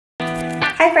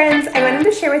Hi friends, I wanted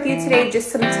to share with you today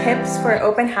just some tips for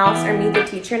open house or meet the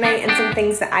teacher night and some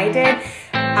things that I did.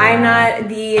 I'm not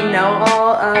the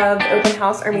know-all of open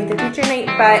house or meet the teacher night,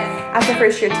 but as a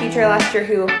first year teacher last year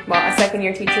a second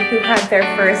year teacher who had their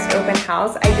first open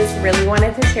house, I just really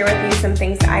wanted to share with you some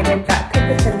things that I did that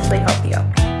could potentially help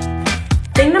you.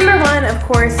 Thing number one, of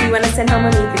course, you want to send home a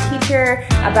meet the teacher,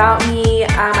 about me.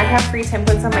 I have free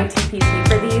templates on my TPC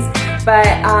for these, but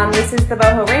this is the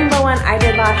boho rainbow one I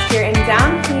did last year, and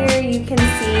down here you can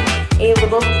see a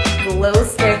little glow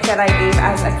stick that I gave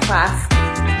as a class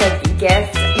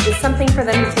gift, just something for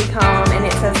them to take home, and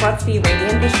it says let's be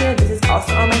radiant this year. This is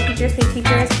also all my Teachers Pay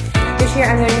teachers. This year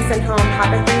I'm going to send home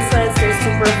habit bracelets. They're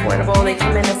super affordable. They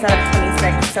come in a set of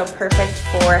 26, so perfect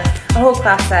for a whole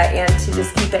class set and to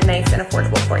just keep it nice and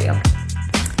affordable for you.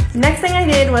 Next thing I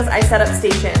did was I set up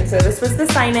stations. So this was the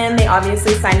sign-in. They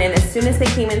obviously signed in as soon as they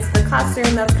came into the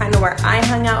classroom. That's kind of where I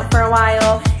hung out for a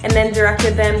while, and then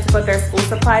directed them to put their school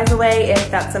supplies away.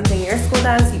 If that's something your school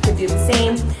does, you could do the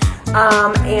same.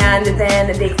 And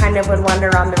then they kind of would wander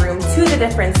around the room to the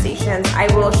different stations.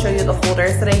 I will show you the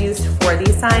holders that I used for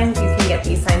these signs. You can get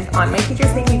these signs on my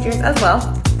Teachers Pay features as well.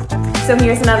 So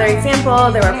here's another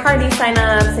example. There were party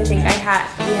signups. I think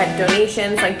we had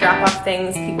donations, like drop-off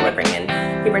things. People would bring in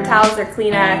paper towels or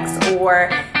Kleenex or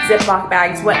Ziploc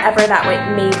bags, whatever that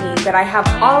may be. But I have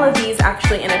all of these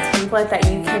actually in a template that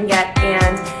you can get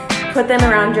and put them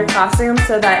around your classroom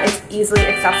so that it's easily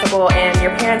accessible and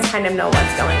your parents kind of know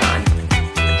what's going on.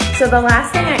 So the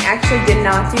last thing I actually did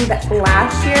not do that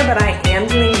last year, but I am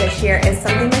doing this year, is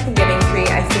something like a giving tree.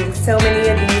 I've seen so many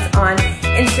of these on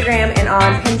Instagram and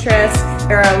on Pinterest.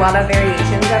 There are a lot of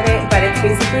variations of it, but it's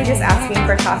basically just asking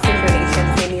for costume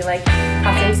donations, maybe like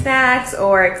costume snacks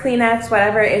or Kleenex,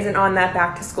 whatever isn't on that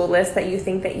back to school list that you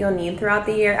think that you'll need throughout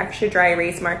the year, extra dry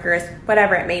erase markers,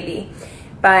 whatever it may be.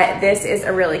 But this is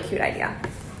a really cute idea.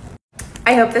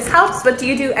 I hope this helps. What do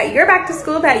you do at your back to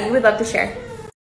school that you would love to share?